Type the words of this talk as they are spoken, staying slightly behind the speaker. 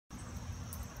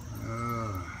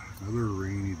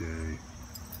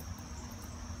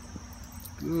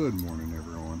Good morning,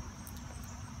 everyone.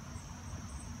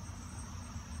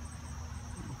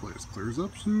 Hopefully it clears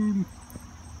up soon.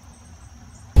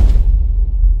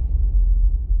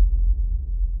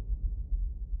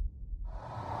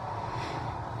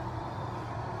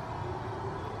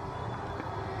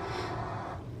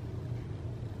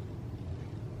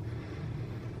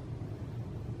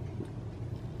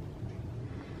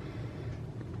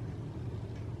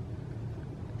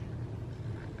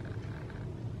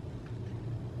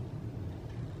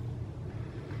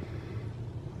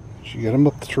 Did you get him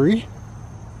up the tree?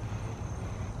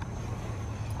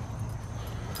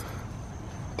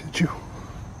 Did you?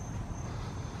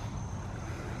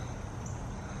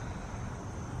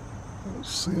 I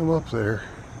see him up there.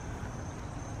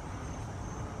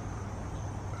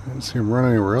 I didn't see him run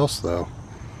anywhere else though.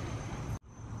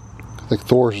 I think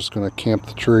Thor's just going to camp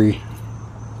the tree.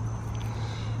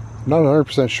 I'm not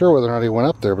 100% sure whether or not he went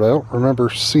up there, but I don't remember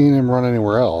seeing him run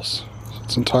anywhere else. So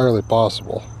it's entirely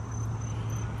possible.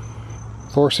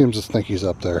 Thor seems to think he's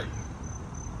up there.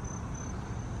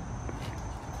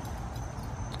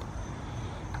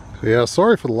 So yeah,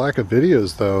 sorry for the lack of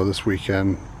videos though this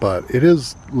weekend, but it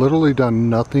has literally done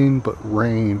nothing but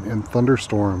rain and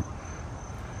thunderstorm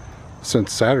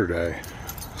since Saturday.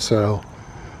 So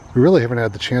we really haven't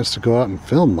had the chance to go out and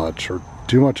film much or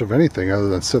do much of anything other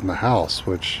than sit in the house,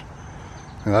 which,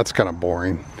 you know, that's kind of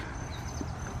boring.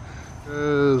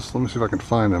 Let me see if I can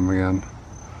find him again.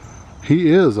 He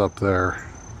is up there.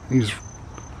 He's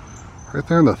right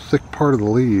there in the thick part of the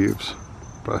leaves,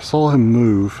 but I saw him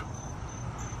move.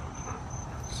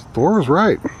 Thor was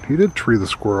right. He did tree the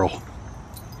squirrel.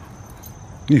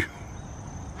 You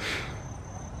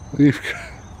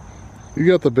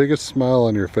got the biggest smile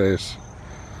on your face.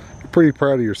 You're pretty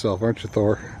proud of yourself, aren't you,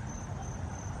 Thor?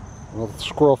 Well, the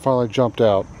squirrel finally jumped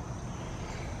out,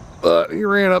 but he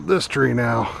ran up this tree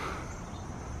now.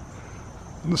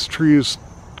 This tree is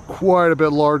quite a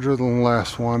bit larger than the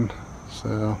last one,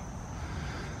 so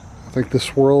I think the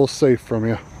squirrel is safe from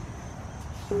you.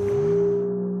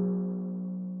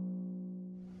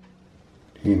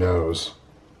 He knows.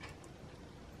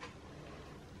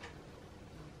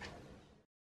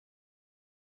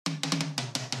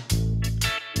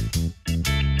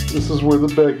 This is where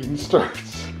the begging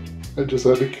starts. I just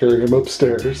had to carry him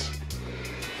upstairs.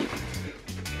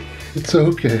 It's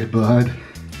okay, bud.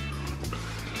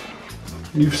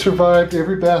 You've survived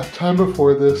every bath time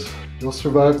before this. You'll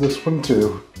survive this one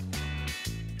too.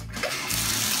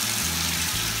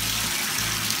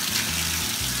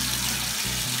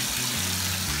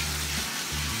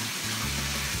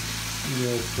 Yeah,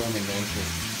 it's stunning, don't you?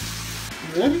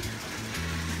 You ready?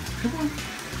 Come on.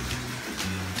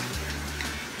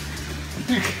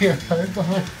 You can't hide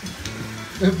behind.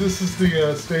 And this is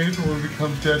the stage where we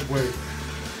become dead weight.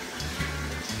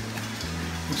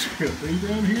 You're gonna lay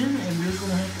down here and you're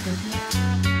gonna have to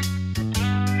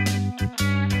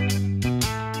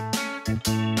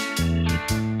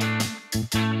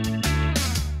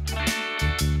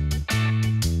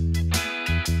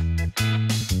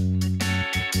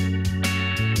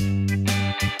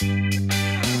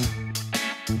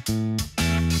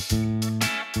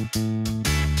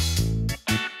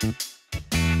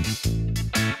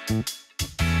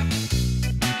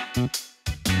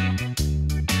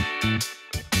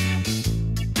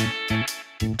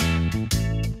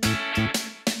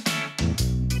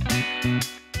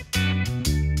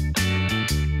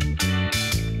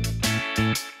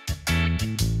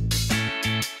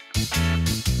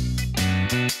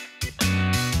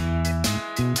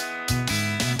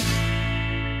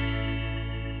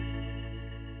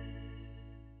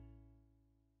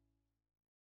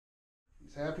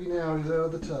He's happy now, he's out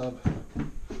of the tub.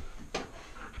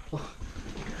 Oh.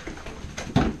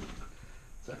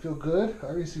 Does that feel good? I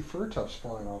already see fur tufts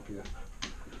flying off you.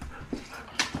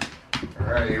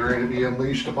 Alright, you ready to be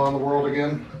unleashed upon the world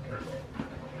again?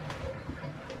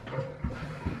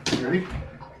 You ready?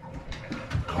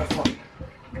 Have fun.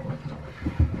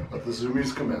 Let the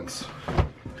zoomies commence.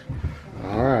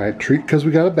 Alright, treat because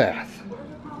we got a bath.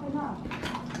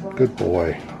 Good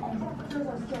boy.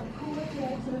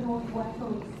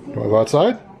 Do I go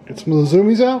outside? Get some of the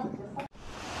zoomies out?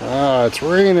 Ah, it's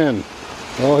raining.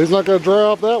 Well, he's not going to dry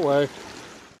off that way.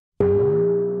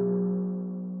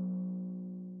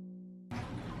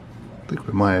 I think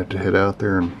we might have to head out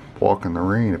there and walk in the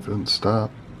rain if it doesn't stop.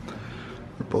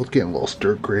 We're both getting a little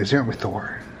stir crazy, aren't we,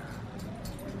 Thor?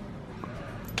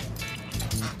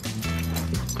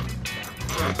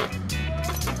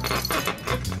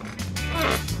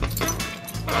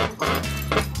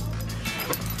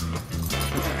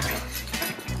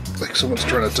 Like someone's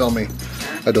trying to tell me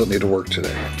I don't need to work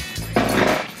today.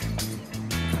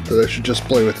 that I should just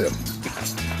play with him.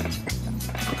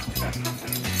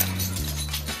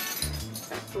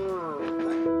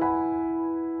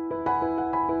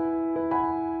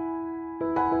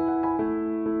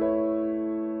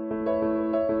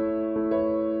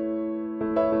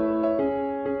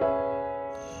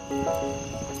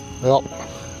 Well,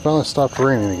 finally stopped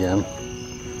raining again.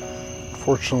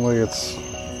 Fortunately, it's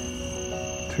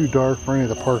too dark for any of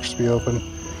the parks to be open,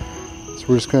 so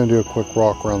we're just going to do a quick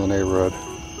walk around the neighborhood.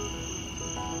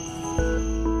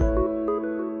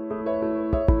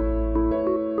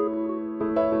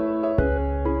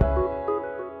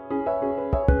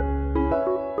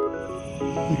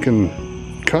 You can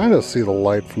kind of see the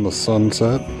light from the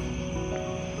sunset.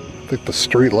 I think the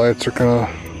street lights are kind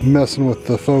of messing with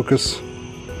the focus.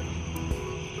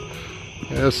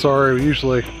 Yeah, sorry, we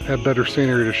usually have better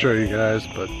scenery to show you guys,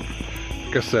 but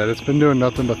like I said, it's been doing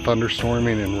nothing but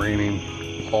thunderstorming and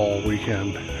raining all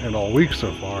weekend and all week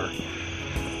so far.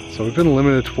 So we've been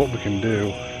limited to what we can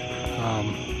do.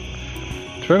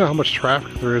 Depending on how much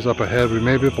traffic there is up ahead, we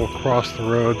may be able to cross the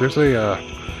road. There's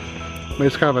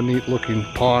it's kind of a neat looking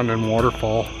pond and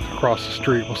waterfall across the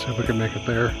street. We'll see if we can make it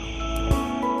there.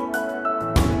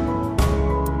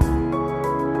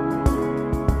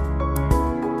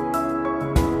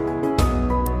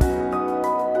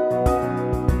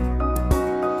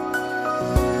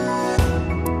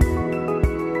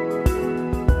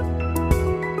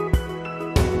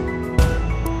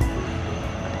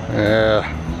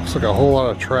 Yeah, looks like a whole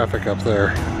lot of traffic up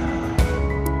there.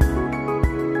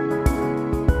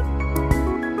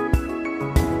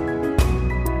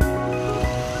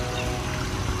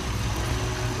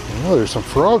 Oh, there's some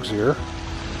frogs here.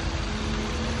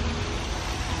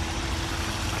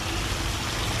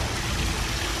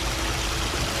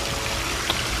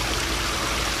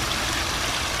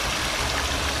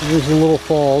 Here's the little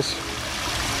falls.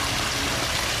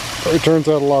 It turns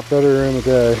out a lot better in the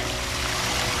day.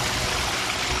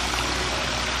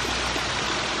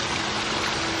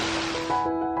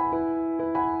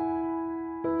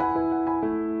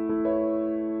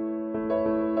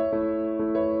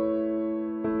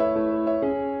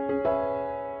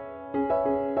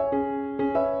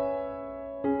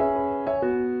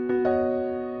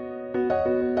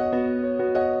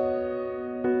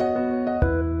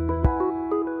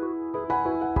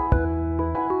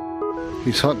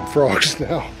 He's hunting frogs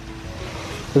now.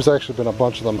 There's actually been a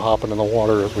bunch of them hopping in the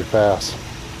water as we pass.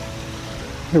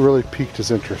 It really piqued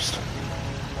his interest.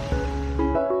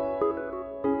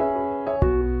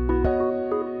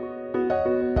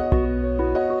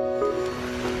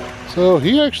 So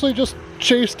he actually just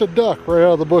chased a duck right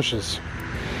out of the bushes.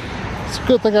 It's a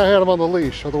good thing I had him on the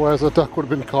leash, otherwise the duck would have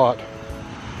been caught.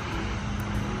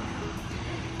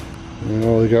 You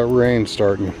know, they got rain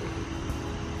starting.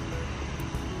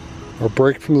 Our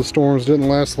break from the storms didn't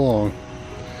last long.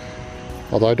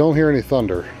 Although I don't hear any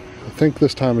thunder. I think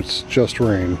this time it's just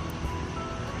rain.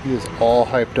 He is all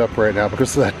hyped up right now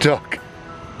because of that duck.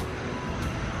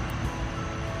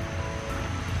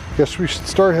 Guess we should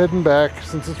start heading back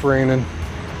since it's raining.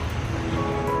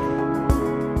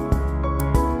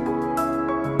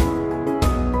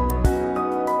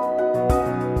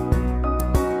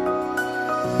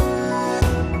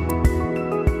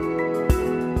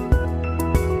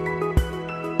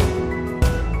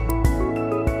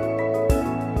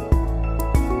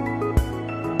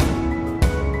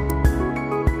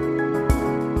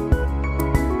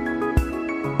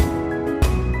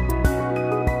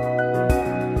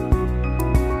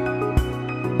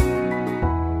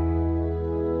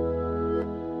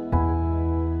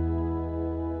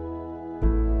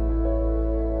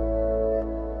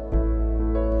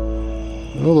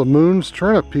 Well, the moon's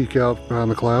trying to peek out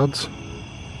behind the clouds.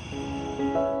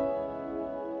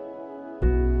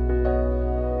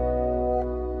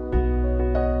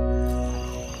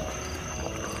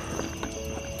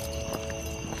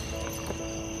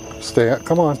 Stay out,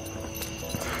 come on.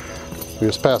 We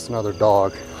just passed another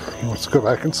dog. He wants to go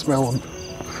back and smell him.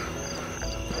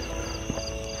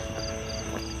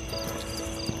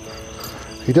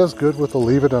 He does good with the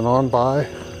leave it and on by.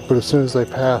 But as soon as they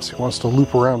pass, he wants to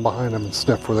loop around behind them and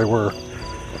sniff where they were.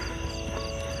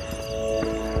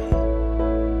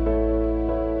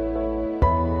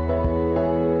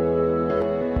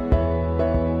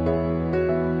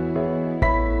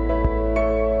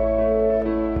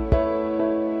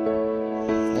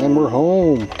 And we're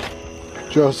home,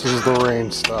 just as the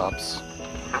rain stops.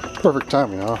 Perfect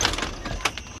timing, huh?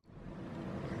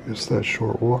 I guess that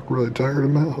short walk really tired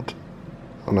him out.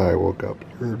 Oh, now I woke up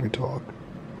and heard me talk.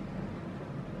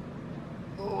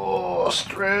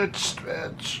 Stretch,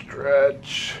 stretch,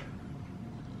 stretch.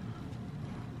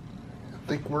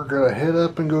 think we're gonna head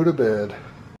up and go to bed.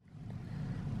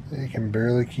 He can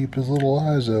barely keep his little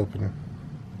eyes open.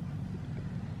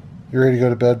 You ready to go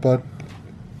to bed, bud?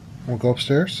 We'll go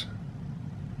upstairs?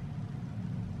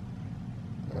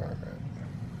 Alright.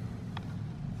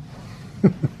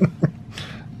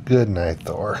 Good night,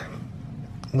 Thor.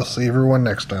 We'll see everyone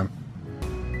next time.